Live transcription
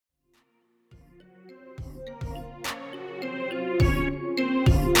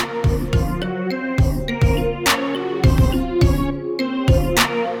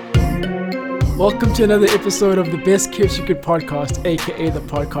Welcome to another episode of the Best Kept Secret podcast, aka the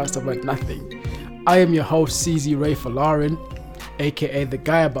podcast about nothing. I am your host, CZ Ray Falarin, aka the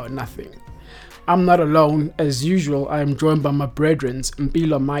guy about nothing. I'm not alone. As usual, I am joined by my brethren,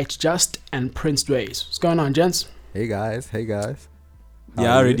 Mpilo Might Just and Prince Dways. What's going on, gents? Hey guys. Yeah,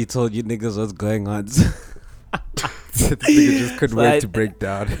 I already told you niggas what's going on. This nigga just couldn't wait to break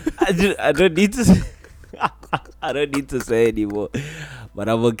down. I don't need to. I don't need to say anymore. But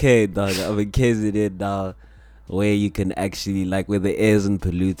I'm okay, dog. I'm encasing it now, where you can actually where the air isn't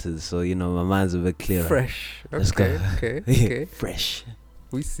polluted. So my mind's a bit clearer. Fresh. Let's go. Okay. Fresh.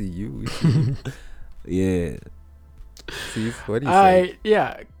 We see you. Yeah. See, what do you say?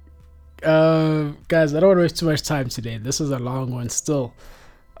 Yeah. Guys, I don't want to waste too much time today. This is a long one still.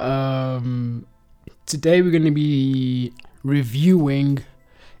 Today we're going to be reviewing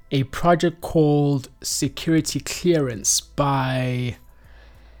a project called Security Clearance by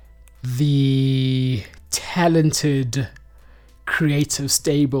the talented creative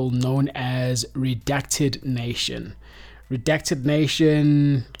stable known as Redacted Nation. Redacted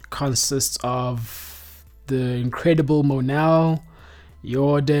Nation consists of the incredible Monelle,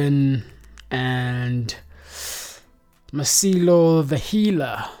 IORDN, and Masilo The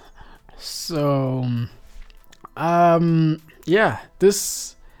Healer. So,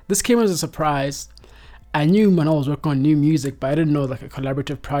 this came as a surprise. I knew Monelle was working on new music, but I didn't know a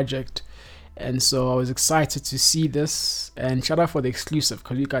collaborative project. And so I was excited to see this. And shout out for the exclusive,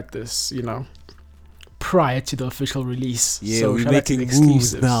 because we got this, prior to the official release. Yeah, so we're making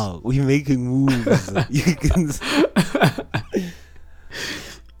moves now. We're making moves. You can.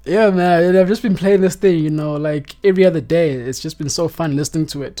 Yeah, man. And I've just been playing this thing, every other day. It's just been so fun listening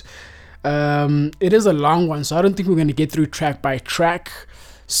to it. It is a long one, so I don't think we're going to get through track by track.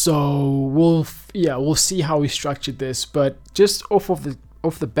 So we'll see how we structure this. But just off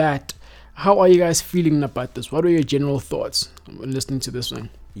the bat, how are you guys feeling about this? What are your general thoughts when listening to this one?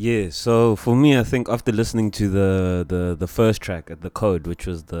 Yeah, so for me, I think after listening to the first track, The Code, which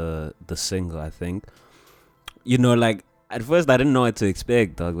was the single, I think, at first I didn't know what to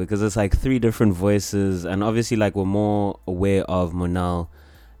expect, dog, because it's three different voices, and obviously we're more aware of Monelle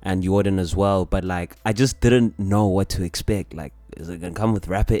and IORDN as well, but I just didn't know what to expect. Is it gonna come with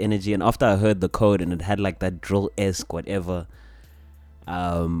rapper energy? And after I heard The Code and it had that drill-esque whatever,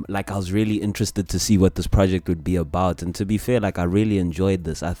 I was really interested to see what this project would be about. And to be fair, I really enjoyed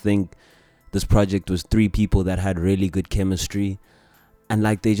this. I think this project was three people that had really good chemistry, and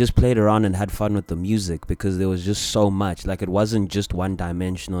they just played around and had fun with the music, because there was just so much. It wasn't just one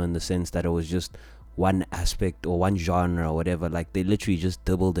dimensional in the sense that it was just one aspect or one genre or whatever. They literally just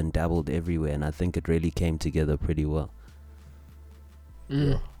dabbled and dabbled everywhere, and I think it really came together pretty well.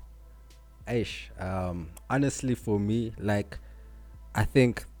 Honestly, for me, I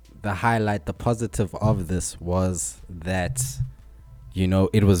think the positive of this was that,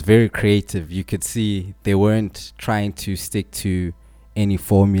 it was very creative. You could see they weren't trying to stick to any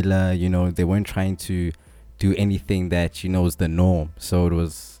formula, they weren't trying to do anything that, is the norm. So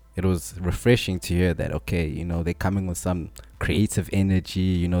it was refreshing to hear that, okay, they're coming with some creative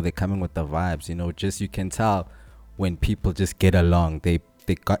energy, they're coming with the vibes, just you can tell when people just get along. They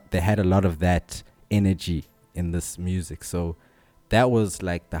had a lot of that energy in this music. So that was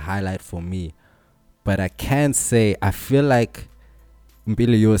the highlight for me. But I can say, I feel like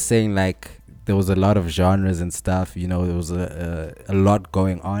Mpilo, you were saying there was a lot of genres and stuff, there was a lot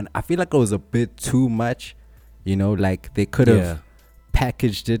going on. I feel like it was a bit too much, they could have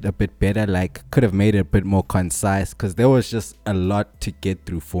packaged it a bit better, could have made it a bit more concise, because there was just a lot to get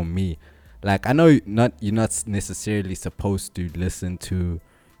through for me. I know you're not necessarily supposed to listen to,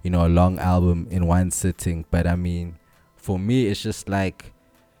 a long album in one sitting, but I mean, for me, it's just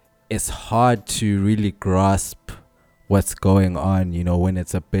it's hard to really grasp what's going on, when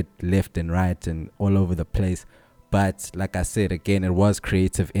it's a bit left and right and all over the place. But like I said, again, it was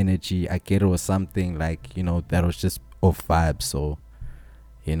creative energy. I get it was something that was just off vibes. So,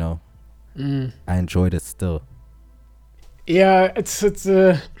 I enjoyed it still. Yeah, it's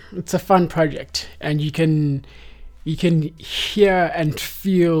a fun project, and you can hear and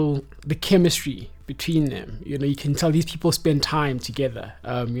feel the chemistry between them. You can tell these people spend time together,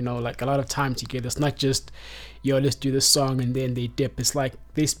 a lot of time together. It's not just, let's do this song and then they dip. It's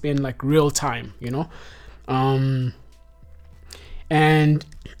they spend real time, and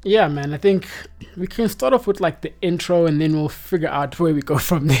yeah, man, I think we can start off with the intro, and then we'll figure out where we go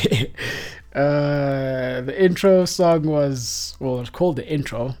from there. The intro song it's called The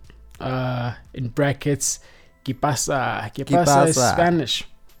Intro, in brackets, ¿Qué pasa? ¿Qué pasa is Spanish.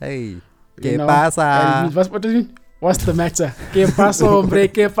 Hey, ¿qué pasa? What does it mean? What's the matter? ¿Qué pasa, hombre?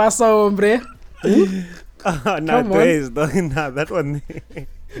 ¿Qué pasa, hombre? Nah, Come on. nah, that one.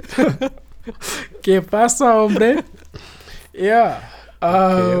 ¿Qué pasa, hombre? Yeah.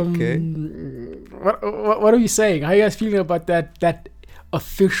 Okay. What are you saying? How are you guys feeling about that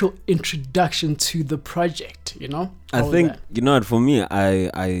official introduction to the project? You know, I How was think that? you know what, for me,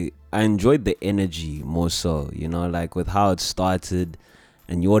 I enjoyed the energy more so. You know, like with how it started,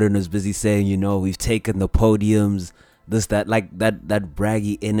 and Jordan was busy saying, you know, we've taken the podiums, this that, like that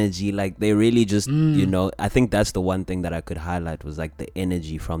braggy energy. Like they really just, you know, I think that's the one thing that I could highlight was like the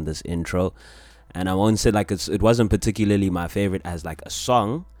energy from this intro. And I won't say like it wasn't particularly my favorite as like a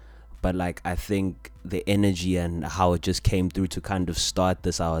song, but like I think the energy and how it just came through to kind of start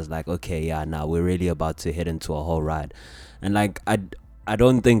this, I was like, okay, yeah, now we're really about to head into a whole ride. And like I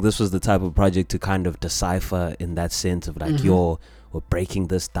don't think this was the type of project to kind of decipher in that sense of like, yo, we're breaking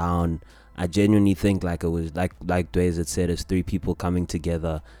this down. I genuinely think like it was like Dwayne had said, it's three people coming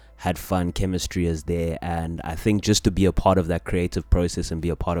together, had fun, chemistry is there, and I think just to be a part of that creative process and be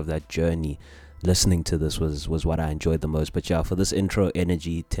a part of that journey, listening to this was what I enjoyed the most. But yeah, for this intro,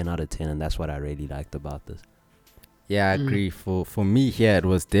 energy 10 out of 10, and that's what I really liked about this. Yeah, I agree. For me here, it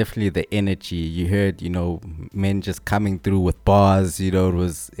was definitely the energy. You heard, you know, men just coming through with bars. You know,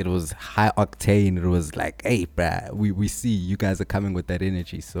 it was high octane. It was like, hey, bruh, we see you guys are coming with that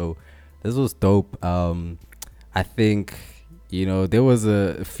energy. So this was dope. I think, you know, there was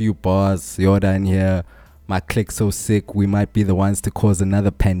a few bars. Jordan here, my click so sick. We might be the ones to cause another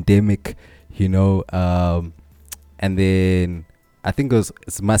pandemic. You know, and then I think it's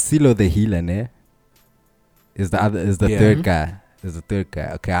Masilo The Healer, ne? Is the third guy. Is the third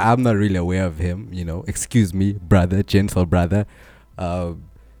guy. Okay, I'm not really aware of him, you know. Excuse me, brother, gentle brother.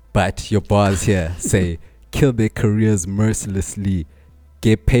 But your bars here say, kill their careers mercilessly,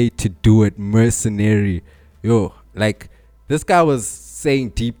 get paid to do it, mercenary. Yo, like, this guy was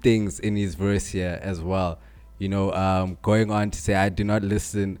saying deep things in his verse here as well. You know, going on to say, I do not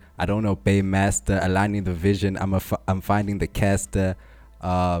listen, I don't obey master, aligning the vision, I'm finding the caster.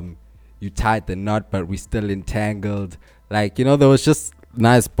 You tied the knot, but we still entangled. Like, you know, there was just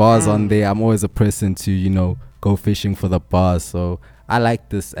nice bars on there. I'm always a person to, you know, go fishing for the bars. So I like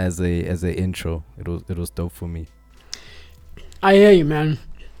this as a intro. It was dope for me. I hear you, man.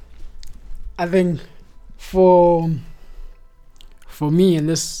 I think for me, and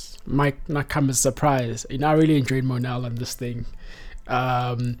this might not come as a surprise, you know, I really enjoyed Monelle on this thing.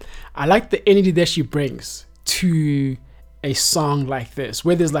 I like the energy that she brings to a song like this,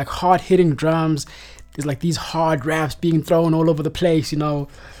 where there's like hard hitting drums, there's like these hard raps being thrown all over the place, you know,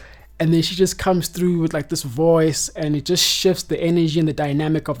 and then she just comes through with like this voice, and it just shifts the energy and the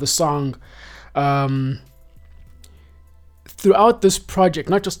dynamic of the song throughout this project,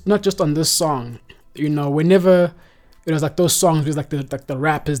 not just on this song. You know, whenever it was like those songs with like the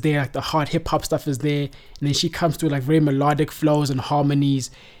rap is there, like the hard hip hop stuff is there, and then she comes through like very melodic flows and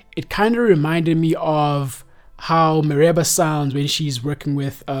harmonies. It kind of reminded me of how Mereba sounds when she's working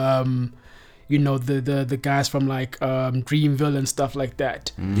with you know, the guys from like Dreamville and stuff like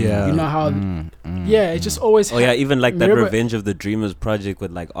that. Yeah, you know how yeah, it just always yeah, even like that Mereba, Revenge of the Dreamers project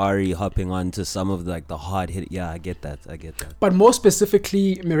with like Ari hopping on to some of the hard hit. Yeah, I get that. but more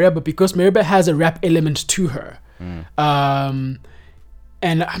specifically Mereba, because Mereba has a rap element to her. And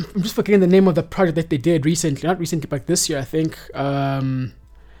I'm just forgetting the name of the project that they did recently, not recently, but this year, I think.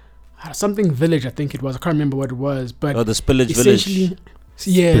 Something Village, I think it was. I can't remember what it was, but the Spillage Village.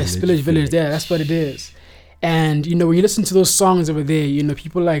 Yeah, Spillage Village. Yeah, that's what it is. And you know, when you listen to those songs over there, you know,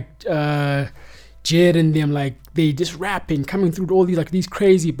 people like Jed and them, like they just rapping, coming through all these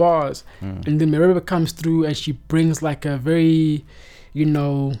crazy bars, and then Mereba comes through and she brings like a very, you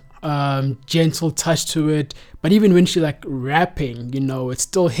know, gentle touch to it. But even when she like rapping, you know, it's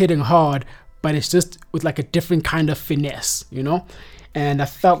still hitting hard, but it's just with like a different kind of finesse, you know. And I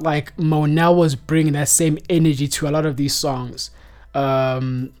felt like Monelle was bringing that same energy to a lot of these songs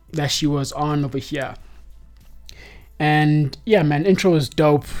that she was on over here. And yeah, man, intro was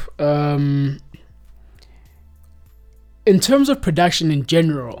dope. In terms of production in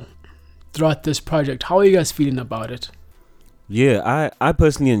general throughout this project, how are you guys feeling about it? Yeah, I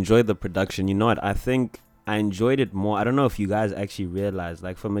personally enjoyed the production. You know what? I think I enjoyed it more. I don't know if you guys actually realized,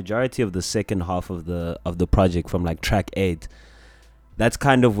 like for majority of the second half of the project, from like track 8, that's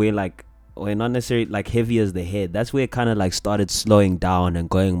kind of where like, or not necessarily like Heavy as the Head, that's where it kind of like started slowing down and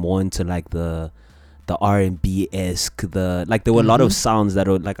going more into like the R&B-esque, like there were a lot of sounds that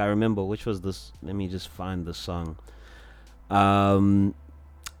were like, I remember, which was this, let me just find the song, the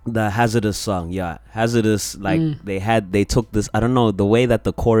Hazardous song. Yeah, Hazardous, like they took this, I don't know, the way that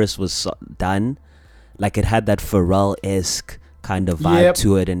the chorus was done, like it had that Pharrell-esque kind of vibe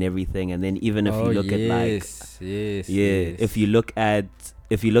to it and everything. And then even if you look at like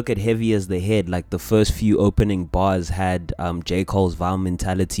if you look at Heavy as the Head, like the first few opening bars had J. Cole's Vow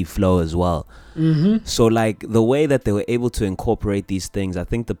Mentality flow as well. So like the way that they were able to incorporate these things, I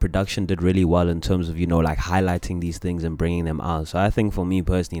think the production did really well in terms of, you know, like highlighting these things and bringing them out. So I think for me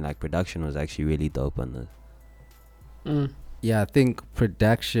personally, like production was actually really dope on this. Yeah, I think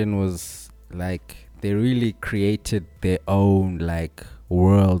production was like, they really created their own like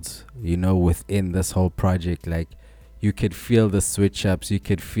worlds, you know, within this whole project. Like you could feel the switch ups, you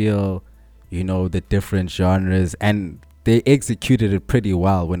could feel, you know, the different genres, and they executed it pretty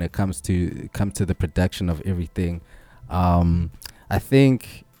well when it comes to the production of everything. I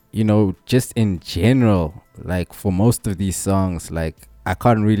think, you know, just in general, like for most of these songs, like I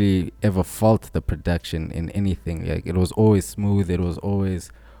can't really ever fault the production in anything. Like it was always smooth, it was always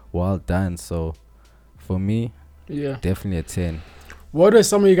well done. So for me, definitely a 10. What are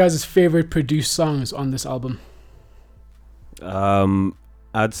some of you guys' favorite produced songs on this album?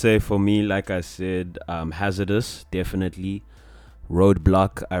 I'd say for me, like I said, Hazardous, definitely.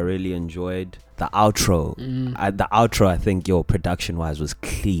 Roadblock, I really enjoyed. The outro, I think, production wise was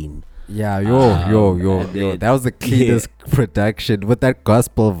clean. Yeah, that was the cleanest production with that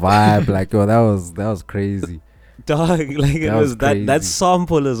gospel vibe. Like, that was crazy. Dog, like it was that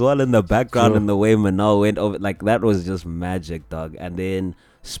sample as well in the background, and the way Monelle went over, like that was just magic, dog. And then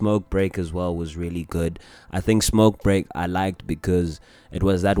Smoke Break as well was really good. I think Smoke Break I liked because it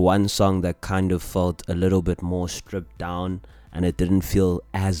was that one song that kind of felt a little bit more stripped down, and it didn't feel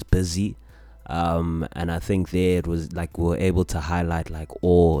as busy. And I think there it was like we were able to highlight like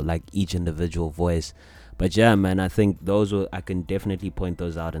each individual voice. But yeah, man, I think I can definitely point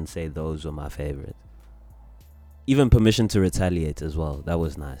those out and say those were my favorites. Even Permission to Retaliate as well. That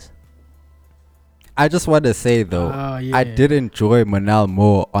was nice. I just want to say though, I did enjoy Monelle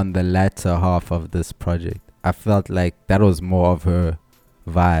more on the latter half of this project. I felt like that was more of her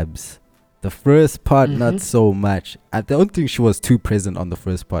vibes. The first part, not so much. I don't think she was too present on the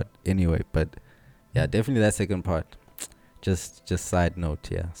first part anyway. But yeah, definitely that second part. Just side note,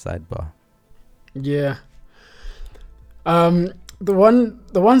 sidebar. Yeah. The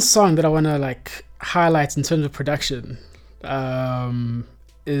one song that I want to like highlight in terms of production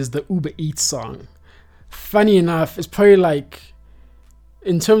is the Uber Eats song. Funny enough, it's probably like,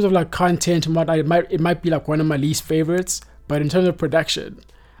 in terms of like content and whatnot, it might be like one of my least favorites, but in terms of production,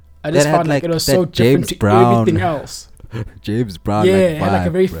 I just found like it was so different to everything else. James Brown, it had like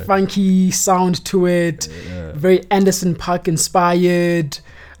a very funky sound to it, very Anderson .Paak inspired.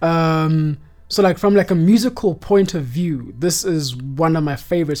 So like from like a musical point of view, this is one of my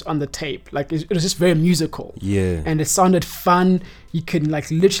favorites on the tape. Like it was just very musical. Yeah. And it sounded fun. You can like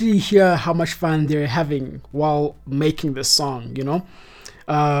literally hear how much fun they're having while making this song, you know?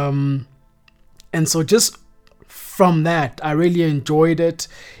 And so just from that, I really enjoyed it.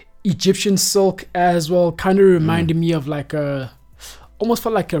 Egyptian Silk as well kind of reminded me of like almost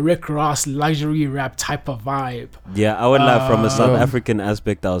felt like a Rick Ross luxury rap type of vibe. Yeah, I would lie, from a South African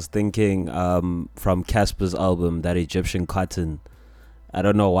aspect, I was thinking from Casper's album, that Egyptian Cotton. I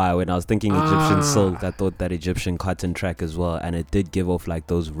don't know why, when I was thinking Egyptian Silk, I thought that Egyptian Cotton track as well, and it did give off like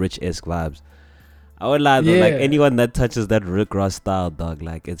those rich-esque vibes. I would lie though, like anyone that touches that Rick Ross style, dog,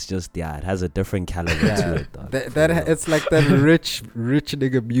 like it's just, it has a different caliber to it, dog. It's like that rich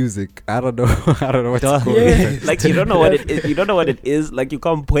nigga music. I don't know what to call it. Like you don't know what it is. You don't know what it is. Like you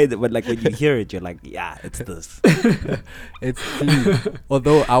can't point it, but like when you hear it, you're like, yeah, it's this. It's clean.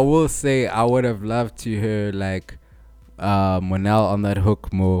 Although I will say, I would have loved to hear like Monelle on that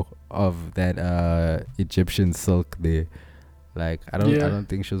hook more of that Egyptian Silk there. Like I don't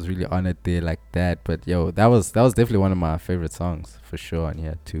think she was really on it there like that, but that was definitely one of my favorite songs for sure on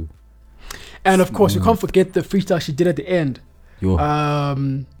here too. And of course, you can't forget the freestyle she did at the end. What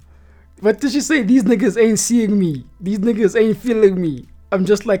did she say? These niggas ain't seeing me. These niggas ain't feeling me. I'm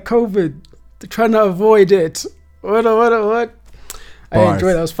just like COVID. They're trying to avoid it. What? I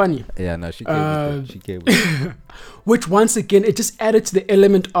enjoyed it. That was funny. Yeah, no, she came with it. Which once again, it just added to the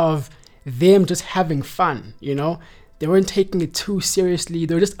element of them just having fun, you know? They weren't taking it too seriously.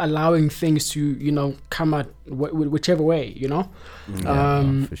 They were just allowing things to, you know, come out whichever way, you know.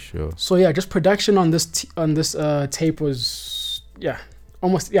 For sure. So yeah, just production on this tape was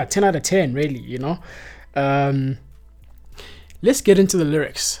almost 10 out of 10, really, you know. Let's get into the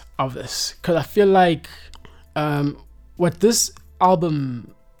lyrics of this, because I feel like what this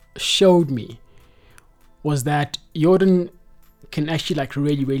album showed me was that IORDN can actually like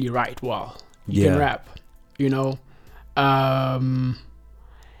really, really write well. You can rap, you know. And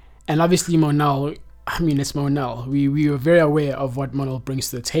obviously Monelle, I mean, it's Monelle. We were very aware of what Monelle brings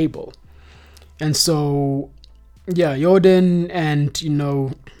to the table. And so, yeah, IORDN and,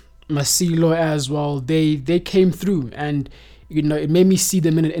 Masilo as well, they came through, and, it made me see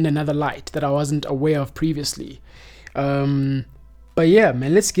them in another light that I wasn't aware of previously. But yeah,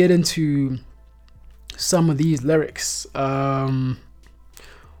 man, let's get into some of these lyrics. What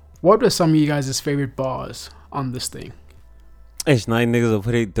were some of you guys' favorite bars on this thing? Ish, 9 niggas are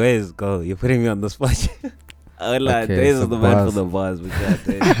putting Dwayne's go. You're putting me on the spot. I would like Dwayne is the man for the bars, but yeah,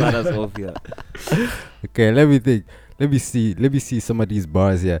 start us off here. Okay, let me think. Let me see some of these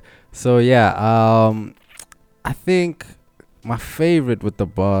bars here. So yeah, I think my favorite with the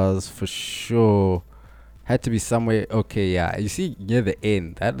bars for sure had to be somewhere. Okay, yeah, you see near the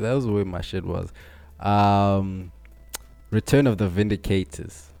end. That was where my shit was. Return of the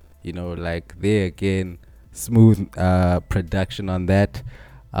Vindicators. Like there again, smooth production on that.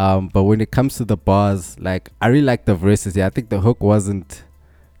 But when it comes to the bars, like I really like the verses here. I think the hook wasn't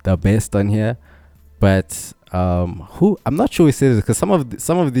the best on here, but I'm not sure who says it, because some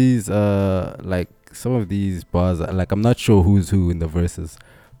of these bars, like I'm not sure who's who in the verses,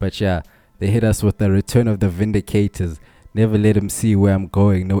 but yeah, they hit us with the return of the Vindicators. Never let them see where I'm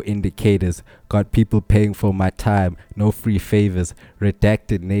going, no indicators. Got people paying for my time, no free favors.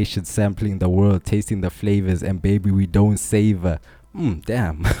 Redacted nation sampling the world, tasting the flavors, and baby we don't savor.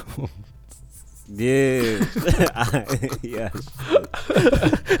 Damn. Yeah. Yeah.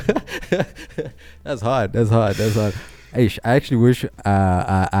 That's hard. I actually wish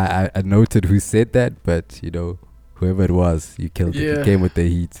I noted who said that, but whoever it was, you killed it. You came with the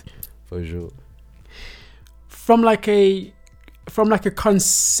heat, for sure. From like a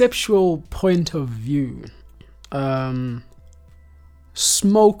conceptual point of view,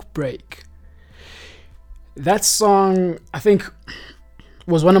 Smoke Break, that song I think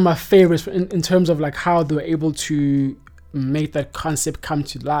was one of my favorites in terms of like how they were able to make that concept come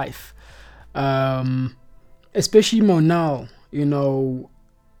to life. Especially Monelle,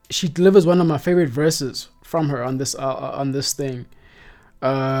 she delivers one of my favorite verses from her on this thing.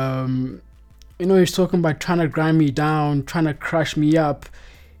 He's talking about trying to grind me down, trying to crush me up.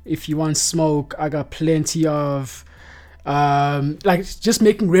 If you want smoke, I got plenty of. Like just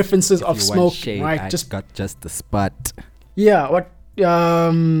making references of smoke, shade, right? I got just the spot. Yeah. What?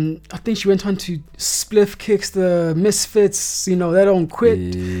 I think she went on to Spliff Kicks, the Misfits. They don't quit.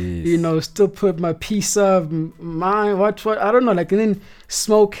 Yes. Still put my piece of mine. What? I don't know. Like, and then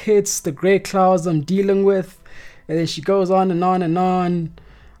smoke hits the gray clouds I'm dealing with, and then she goes on and on and on.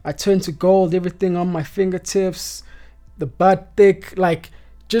 I turn to gold, everything on my fingertips, the butt thick, like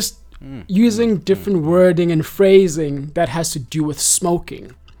just using different wording and phrasing that has to do with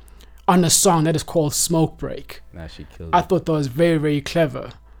smoking on a song that is called Smoke Break. Nah, she killed I thought that was very, very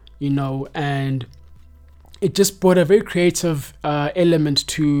clever, and it just brought a very creative element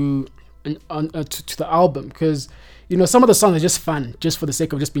to the album, because, some of the songs are just fun, just for the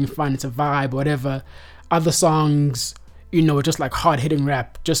sake of just being fun. It's a vibe, whatever. Other songs, just like hard-hitting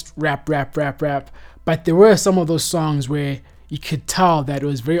rap, just rap. But there were some of those songs where you could tell that it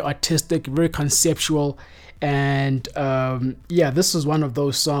was very artistic, very conceptual, and this is one of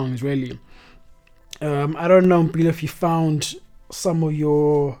those songs, really. I don't know, Bill, if you found some of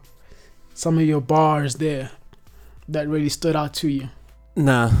your bars there that really stood out to you.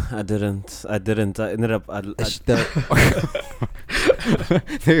 Nah, I didn't. I ended up.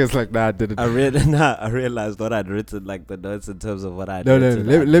 Niggas like, nah, I didn't. I realized what I'd written, like the notes in terms of what I'd No.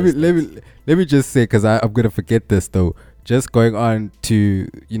 written. Let me just say, because I'm gonna forget this though. Just going on to,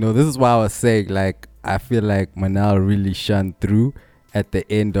 this is why I was saying, like, I feel like Monelle really shone through at the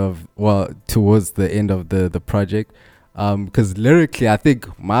end of, towards the end of the project. Because lyrically, I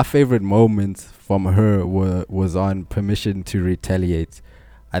think my favorite moments from her was on Permission to Retaliate.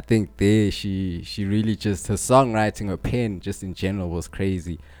 I think there she really just, her songwriting, her pen just in general was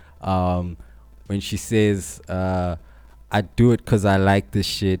crazy. When she says, I do it because I like this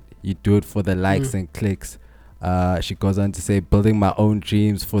shit, you do it for the likes and clicks. She goes on to say, building my own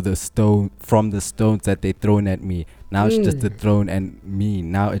dreams from the stones that they thrown at me. Now it's just the throne and me.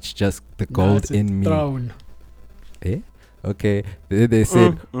 Now it's just the gold in me. Throne. Okay. Then they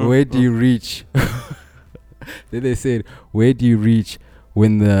said, where do you reach? Then they said, where do you reach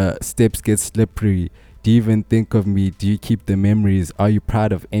when the steps get slippery? Do you even think of me? Do you keep the memories? Are you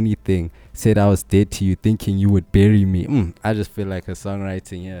proud of anything? Said I was dead to you, thinking you would bury me. I just feel like her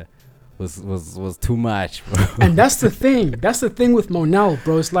songwriting was too much, bro. And that's the thing. That's the thing with Monelle,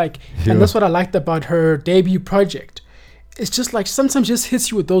 bro. It's like, and that's what I liked about her debut project. It's just like sometimes just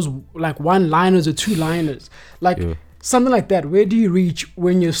hits you with those like one-liners or two-liners. Like Something like that. Where do you reach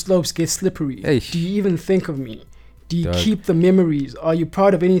when your slopes get slippery? Eish. Do you even think of me? Do you Dog. keep the memories? Are you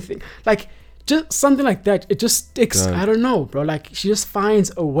proud of anything? Like, just something like that. It just sticks. Dog. I don't know, bro. Like, she just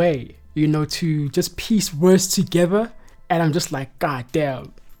finds a way, you know, to just piece words together. And I'm just like, God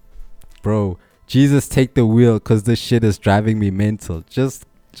damn. Bro, Jesus, take the wheel, because this shit is driving me mental. Just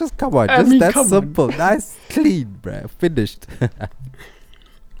come on. I Just mean, that come on. simple. Nice, clean, bruh. Finished.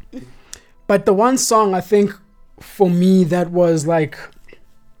 But the one song, I think, for me, that was like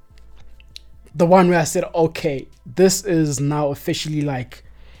the one where I said, okay, this is now officially like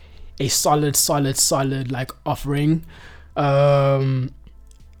a solid like offering. In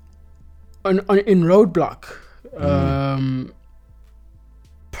Roadblock,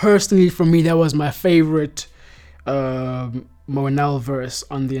 personally for me, that was my favorite Monelle verse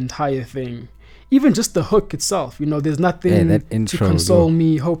on the entire thing. Even just the hook itself, you know, there's nothing that intro, to console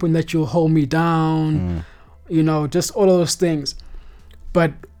me, hoping that you'll hold me down, you know, just all of those things.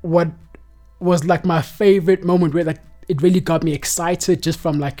 But what was like my favorite moment where like it really got me excited just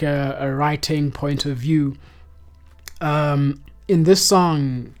from like a writing point of view. In this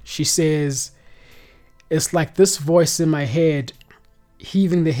song, she says, it's like this voice in my head,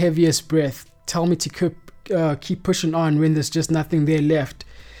 heaving the heaviest breath, tell me to keep pushing on when there's just nothing there left.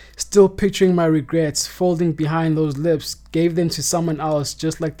 Still picturing my regrets, folding behind those lips, gave them to someone else,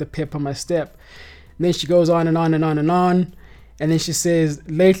 just like the pep on my step. And then she goes on and on and on and on. And then she says,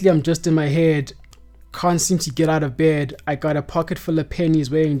 lately I'm just in my head, can't seem to get out of bed. I got a pocket full of pennies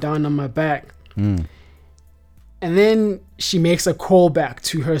weighing down on my back. And then she makes a callback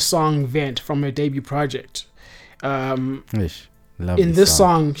to her song Vent from her debut project. In this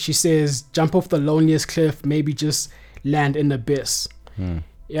song, she says, jump off the loneliest cliff, maybe just land in the abyss.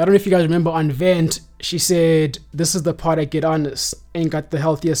 Yeah, I don't know if you guys remember on Vent, she said, this is the part I get honest, ain't got the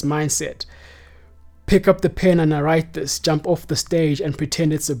healthiest mindset. Pick up the pen and I write this, jump off the stage and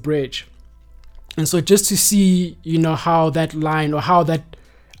pretend it's a bridge. And so just to see, you know, how that line or how that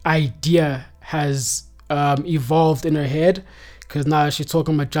idea has evolved in her head, because now she's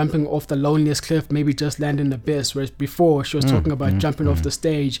talking about jumping off the loneliest cliff, maybe just land in the abyss, whereas before she was talking about jumping off the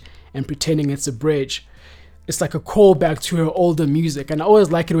stage and pretending it's a bridge. It's like a callback to her older music, and I always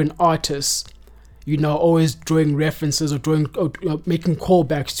like it when artists, you know, always drawing references or making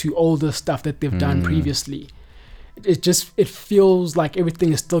callbacks to older stuff that they've done previously. It feels like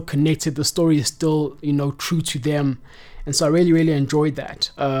everything is still connected, the story is still, you know, true to them, and so I really enjoyed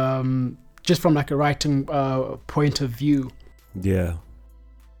that, just from like a writing point of view. Yeah,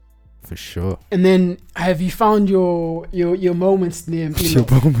 for sure. And then, have you found your moments, Liam? Your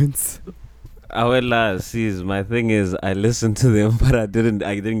moments. I will lie. See, my thing is, I listened to them, but I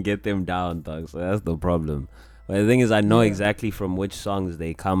didn't get them down, dog. So that's the problem. But the thing is, I know exactly from which songs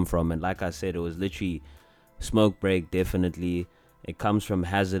they come from, and like I said, it was literally Smoke Break, definitely. It comes from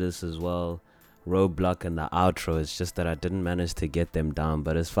Hazardous as well, Roadblock, and the outro. It's just that I didn't manage to get them down,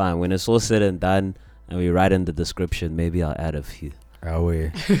 but it's fine. When it's all said and done, and we write in the description, maybe I'll add a few.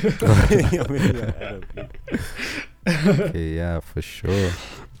 Okay, yeah, for sure.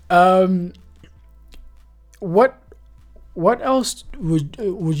 What else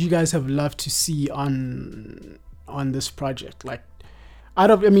would you guys have loved to see on this project? Like,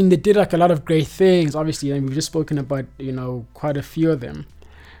 they did like a lot of great things, obviously, and we've just spoken about, you know, quite a few of them.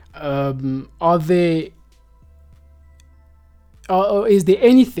 Is there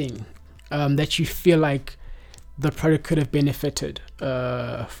anything that you feel like the project could have benefited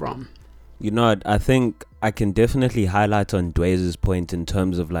from? You know, I think I can definitely highlight on Dwayne's point in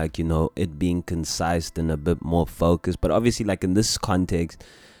terms of like, you know, it being concise and a bit more focused. But obviously, like in this context,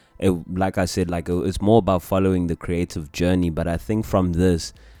 like I said, like it's more about following the creative journey. But I think from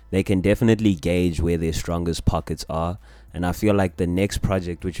this, they can definitely gauge where their strongest pockets are. And I feel like the next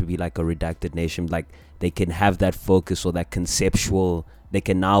project, which would be like a Redacted Nation, like they can have that focus or that conceptual. They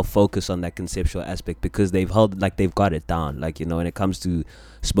can now focus on that conceptual aspect because they've got it down. Like, you know, when it comes to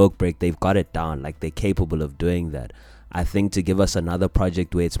Smoke Break, they've got it down. Like, they're capable of doing that. I think to give us another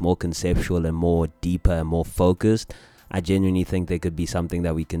project where it's more conceptual and more deeper and more focused, I genuinely think there could be something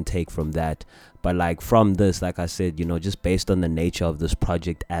that we can take from that. But like from this, like I said, you know, just based on the nature of this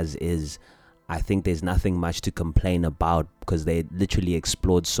project as is, I think there's nothing much to complain about because they literally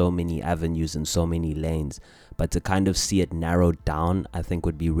explored so many avenues and so many lanes. But to kind of see it narrowed down, I think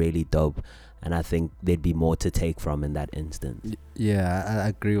would be really dope. And I think there'd be more to take from in that instance. Yeah, I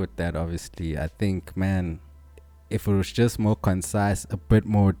agree with that, obviously. I think, man, if it was just more concise, a bit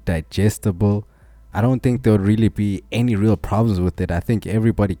more digestible, I don't think there would really be any real problems with it. I think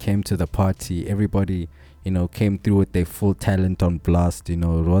everybody came to the party. Everybody, you know, came through with their full talent on blast. You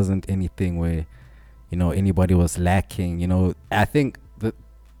know, it wasn't anything where, anybody was lacking. I think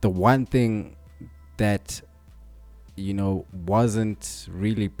the one thing that wasn't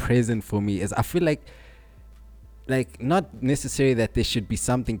really present for me is I feel like not necessarily that there should be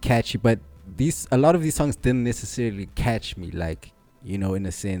something catchy, but a lot of these songs didn't necessarily catch me, in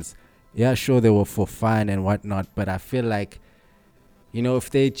a sense. Yeah, sure, they were for fun and whatnot, but I feel like if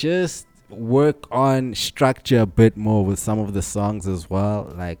they just work on structure a bit more with some of the songs as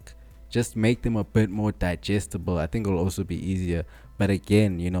well, just make them a bit more digestible, I think it'll also be easier. But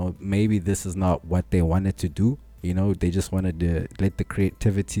again, maybe this is not what they wanted to do. They just wanted to let the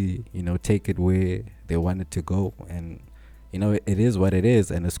creativity, take it where they wanted to go. And, it is what it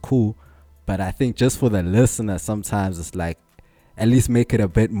is, and it's cool. But I think just for the listener, sometimes it's at least make it a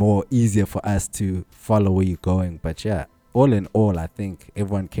bit more easier for us to follow where you're going. But yeah, all in all, I think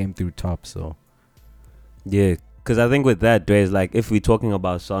everyone came through top. So yeah, because I think with that, Dre, is if we're talking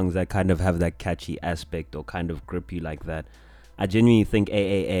about songs that kind of have that catchy aspect or kind of grip you like that, I genuinely think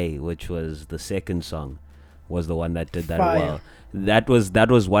AAA, which was the second song, was the one that did that well. That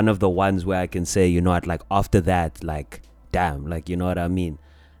was one of the ones where I can say, after that, damn, you know what I mean.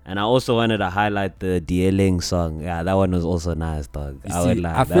 And I also wanted to highlight the Dieling song. Yeah, that one was also nice, dog.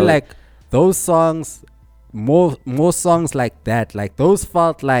 I feel like those songs, more songs like that, those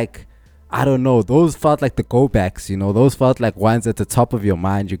felt I don't know, those felt like the go backs, those felt like ones at the top of your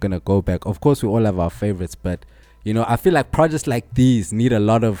mind you're gonna go back. Of course, we all have our favorites, but I feel like projects like these need a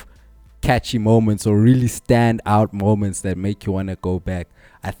lot of catchy moments or really stand out moments that make you want to go back.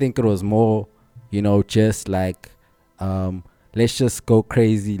 I think it was more, just let's just go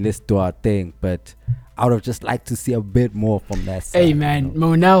crazy, let's do our thing. But I would have just liked to see a bit more from that side. Hey man,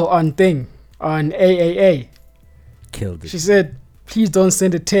 Monelle on AAA killed it. She said, "Please don't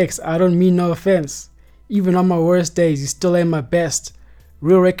send a text. I don't mean no offense. Even on my worst days, you still ain't my best.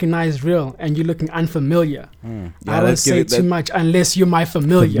 Real recognize real, and you're looking unfamiliar. I don't say too much unless you're my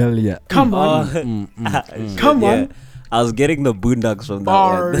familiar. Come on. Come on. I was getting the boondocks from that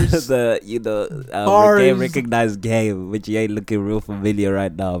Bars. one. Game recognized game, which you ain't looking real familiar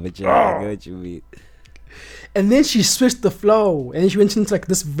right now, but yeah, I get what you mean. And then she switched the flow, and then she went into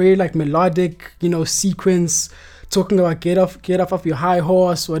this very melodic, sequence, talking about get off your high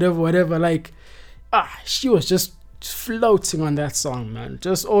horse, whatever. She was just floating on that song, man,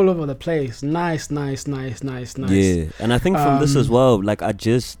 just all over the place. Nice. Yeah, and I think from this as well, I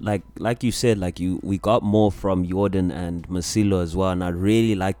just like you said, we got more from IORDN and Masilo as well, and I'd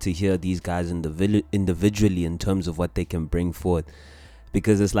really like to hear these guys individually in terms of what they can bring forth,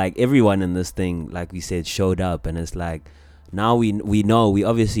 because it's everyone in this thing, like we said, showed up, and it's now we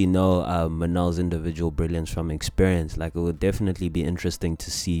obviously know Monelle's individual brilliance from experience. It would definitely be interesting to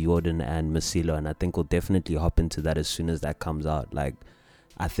see IORDN and Masilo, and I think we'll definitely hop into that as soon as that comes out.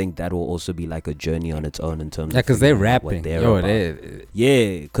 I think that will also be a journey on its own in terms of because they're rapping.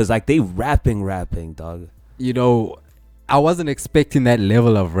 Yeah, because they rapping, dog. I wasn't expecting that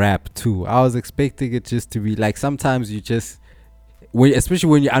level of rap too. I was expecting it just to be sometimes you just, especially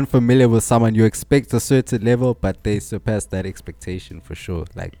when you're unfamiliar with someone, you expect a certain level, but they surpassed that expectation for sure.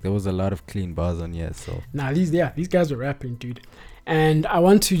 There was a lot of clean bars on here. So these guys were rapping, dude. And I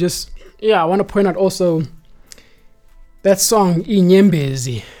want to point out also that song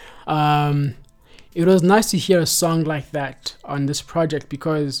Inyembezi. It was nice to hear a song like that on this project,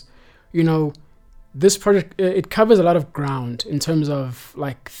 because this project, it covers a lot of ground in terms of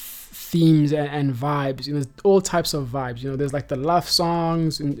themes and vibes. There's all types of vibes. There's the love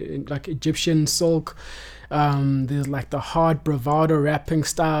songs in Egyptian soul. There's the hard bravado rapping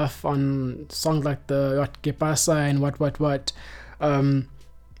stuff on songs like the What Que Pasa and what. But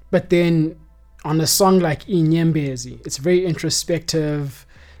then on a song like Inyembezi, it's very introspective.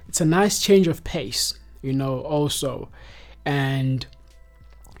 It's a nice change of pace, also. And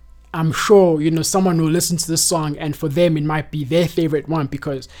I'm sure, someone will listen to this song, and for them it might be their favorite one,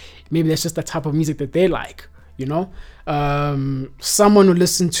 because maybe that's just the type of music that they like, Someone will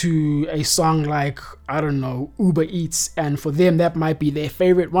listen to a song like, I don't know, Uber Eats, and for them that might be their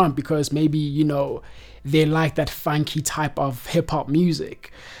favorite one, because maybe, they like that funky type of hip-hop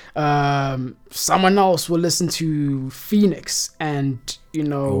music. Someone else will listen to Phoenix, and, they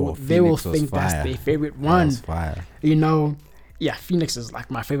will think that's their favorite one. That was fire. Yeah, Phoenix is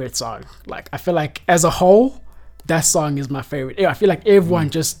my favorite song. I feel as a whole, that song is my favorite. I feel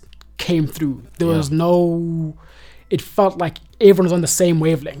everyone just came through. There was no, it felt like everyone was on the same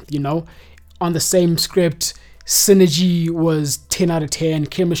wavelength, on the same script. Synergy was 10 out of 10.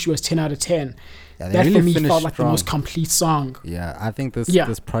 Chemistry was 10 out of 10. Yeah, that really for me felt strong. The most complete song. Yeah, I think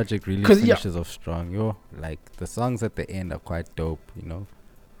this project really finishes off strong. The songs at the end are quite dope,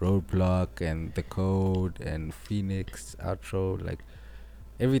 Roadblock and The Code and Phoenix outro, like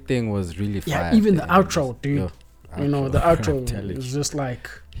everything was really fire. Yeah, even the outro, dude. Yo, You know, the outro is just like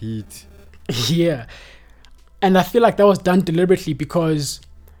heat. yeah. And I feel like that was done deliberately because,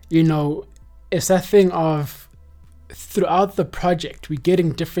 you know, it's that thing of throughout the project, we're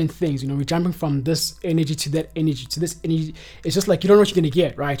getting different things. You know, we're jumping from this energy to that energy to this energy. It's just like you don't know what you're going to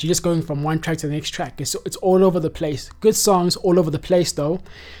get, right? You're just going from one track to the next track. It's all over the place. Good songs all over the place, though.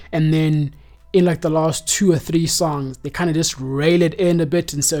 And then in like the last 2 or 3 songs, they kind of just rail it in a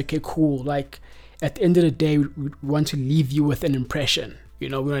bit and say, okay, cool. Like at the end of the day, we want to leave you with an impression. You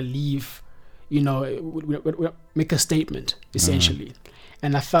know, we want to leave, you know, we make a statement, essentially.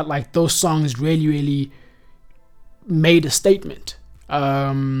 And I felt like those songs really, really made a statement.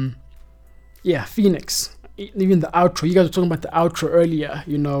 Yeah, Phoenix. Even the outro. You guys were talking about the outro earlier,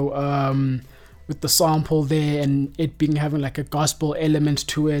 you know, with the sample there and it having like a gospel element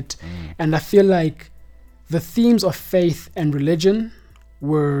to it. And I feel like the themes of faith and religion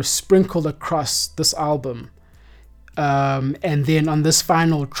were sprinkled across this album. And then on this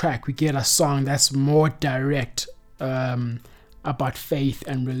final track, we get a song that's more direct about faith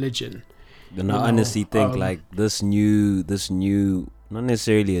and religion. And I honestly think like this new, not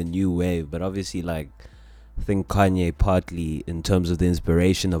necessarily a new wave, but obviously like I think Kanye partly in terms of the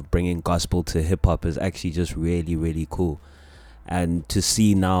inspiration of bringing gospel to hip hop is actually just really, really cool. And to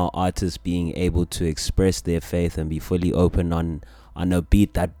see now artists being able to express their faith and be fully open on a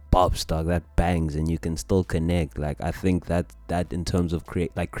beat that bops, dog, that bangs, and you can still connect. Like I think that in terms of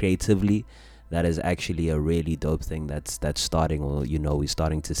creatively, that is actually a really dope thing that's starting, or you know, we're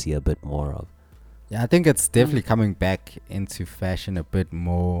starting to see a bit more of. Yeah, I think it's definitely coming back into fashion a bit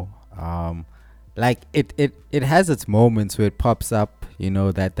more. Like it has its moments where it pops up, you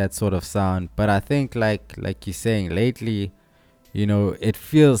know, that sort of sound. But I think like you're saying, lately, you know, it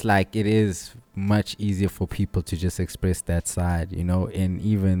feels like it is much easier for people to just express that side, you know, in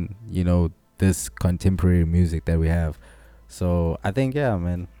even, you know, this contemporary music that we have. So I think, yeah,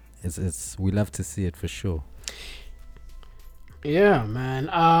 man, it's we love to see it for sure. Yeah, man.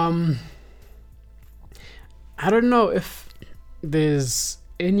 I don't know if there's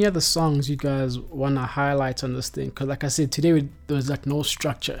any other songs you guys want to highlight on this thing, because like I said, today there was like no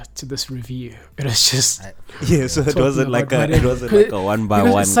structure to this review. It was just so it wasn't like a one by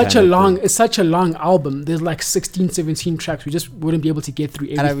one. It's such a long album. There's like 16, 17 tracks. We just wouldn't be able to get through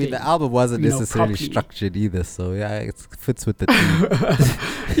everything. And I mean, the album wasn't necessarily structured either, so yeah, it fits with the theme.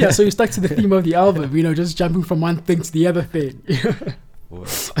 Yeah, so you stuck to the theme of the album, you know, just jumping from one thing to the other thing.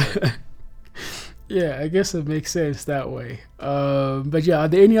 Yeah, I guess it makes sense that way. But yeah, are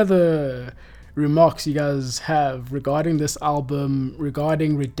there any other remarks you guys have regarding this album,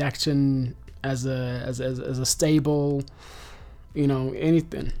 regarding Redaction as a stable, you know,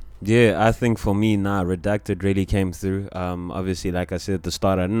 anything? Yeah, I think for me now, Redacted really came through. Obviously, like I said at the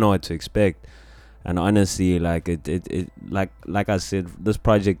start, I didn't know what to expect. And honestly, like like I said, this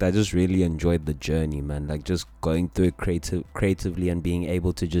project, I just really enjoyed the journey, man. Like just going through it creatively and being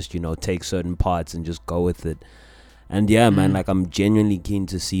able to just, you know, take certain parts and just go with it. And yeah, man, like I'm genuinely keen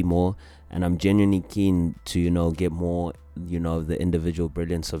to see more, and I'm genuinely keen to, you know, get more, you know, the individual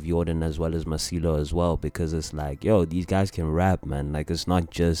brilliance of IORDN as well as Masilo as well, because it's like, yo, these guys can rap, man. Like it's not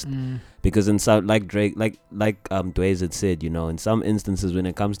just because in some, like Drake, like Dwayne had said, you know, in some instances when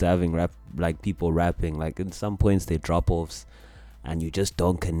it comes to having rap, like people rapping, like in some points they drop offs and you just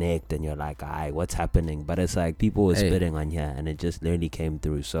don't connect and you're like, alright, what's happening? But it's like people were spitting on here and it just literally came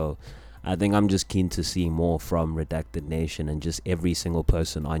through. So I think I'm just keen to see more from Redacted Nation and just every single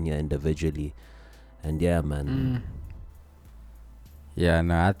person on here individually. And yeah, man. Yeah,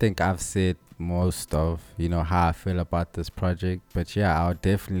 no, I think I've said most of, you know, how I feel about this project. But yeah, I'll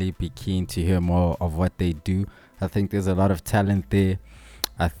definitely be keen to hear more of what they do. I think there's a lot of talent there.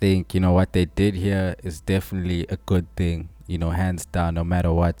 I think, you know, what they did here is definitely a good thing, you know, hands down, no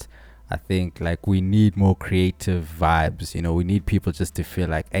matter what. I think, like, we need more creative vibes. You know, we need people just to feel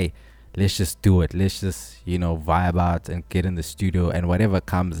like, hey, let's just do it. Let's just, you know, vibe out and get in the studio, and whatever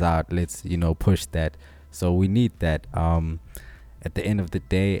comes out, let's, you know, push that. So we need that. At the end of the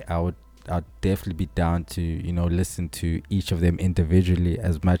day, I'll definitely be down to, you know, listen to each of them individually,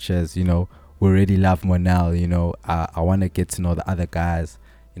 as much as, you know, we really love Monelle, you know, I want to get to know the other guys,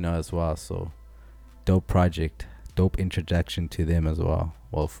 you know, as well. So dope project, dope introduction to them as well.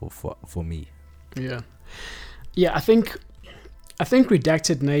 Well, for me. Yeah. I think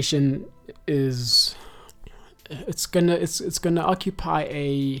Redacted Nation is it's gonna occupy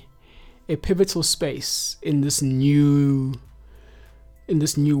a pivotal space in this new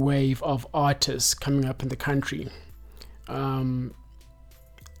wave of artists coming up in the country.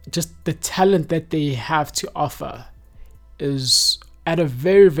 just the talent that they have to offer is at a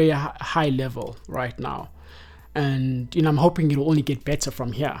very, very high level right now. And, I'm hoping it'll only get better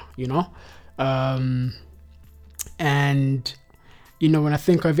from here, And, when I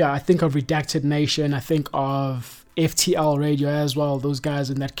think of Redacted Nation, I think of FTL Radio as well. Those guys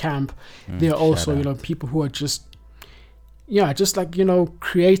in that camp, they're also, people who are just, just like,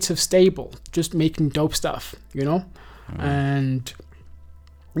 creative, stable, just making dope stuff, And,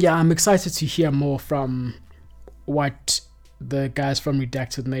 I'm excited to hear more from what the guys from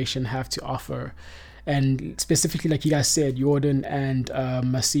Redacted Nation have to offer. And specifically, like you guys said, IORDN and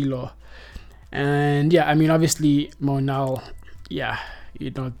Masilo. And obviously Monelle,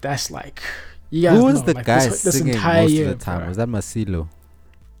 that's like, you guys who was know, the like, guy this singing entire most year, of the time? bro. Was that Masilo?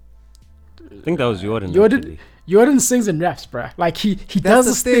 I think that was IORDN. actually. IORDN sings and raps, bruh. Like he That's does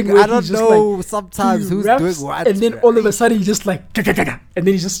the this thing. thing where I don't he's just know like, sometimes he who's raps, doing what. and then bruh. all of a sudden he's just like, and then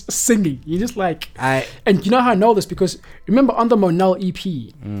he's just singing. You're just like, and you know how I know this? Because remember on the Monelle EP,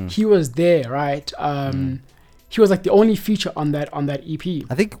 he was there, right? He was like the only feature on that EP.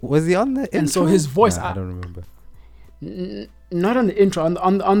 I think, was he on the intro? And so his voice, Nah, I don't remember. Not on the intro,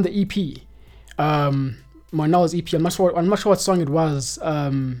 on the EP, Monelle's EP. I'm not sure what song it was.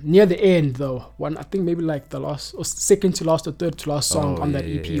 Near the end though, I think maybe like the last or second to last or third to last song on that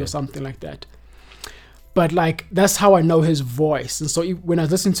EP or something like that. But like that's how I know his voice. And so when I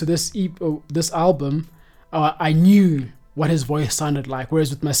was listening to this album, I knew what his voice sounded like. Whereas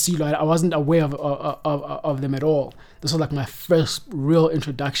with Masilo, I wasn't aware of them at all. This was like my first real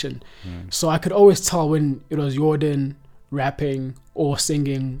introduction. So I could always tell when it was IORDN rapping or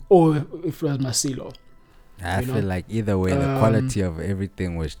singing, or if it was Masilo. I feel like either way, the quality of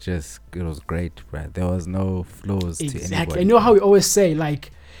everything was it was great, right? There was no flaws to anybody. Exactly. I know how we always say,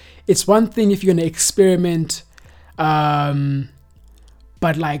 like, it's one thing if you're going to experiment,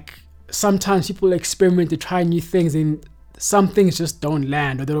 but like sometimes people experiment to try new things and some things just don't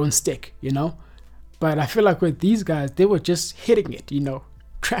land or they don't stick, But I feel like with these guys, they were just hitting it,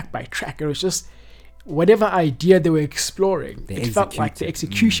 track by track. It was just whatever idea they were exploring. It felt like the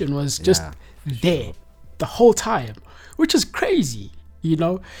execution was just there the whole time, which is crazy,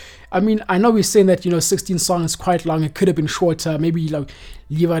 I mean, I know we're saying that 16 songs is quite long. It could have been shorter, maybe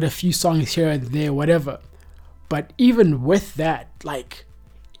leave out a few songs here and there, whatever. But even with that, like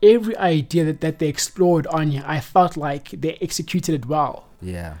every idea that they explored on here, I felt like they executed it well.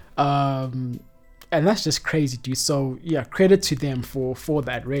 And that's just crazy, dude. So credit to them for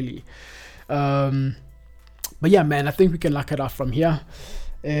that, really. But yeah, man, I think we can lock it off from here.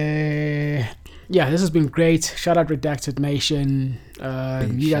 This has been great. Shout out Redacted Nation.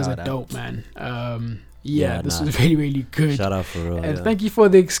 You guys are dope, man. This was really, really good. Shout out for real. And thank you for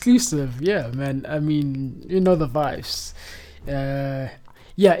the exclusive. Yeah, man. I mean, the vibes.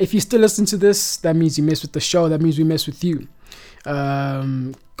 If you still listen to this, that means you mess with the show. That means we mess with you.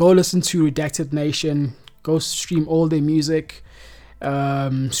 Go listen to Redacted Nation. Go stream all their music.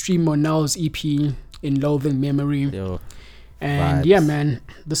 Stream Monelle's EP, In Loathing Memory. And vibes. Man,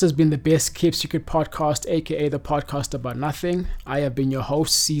 this has been the Best Kept Secret podcast, aka the podcast about nothing. I have been your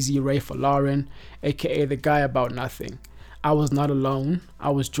host, CZ Ray for Lauren, aka the guy about nothing. I was not alone.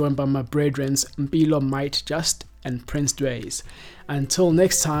 I was joined by my brethren, Mpilo Might Just and Prince Dways. Until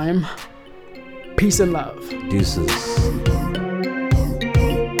next time, peace and love. Deuces.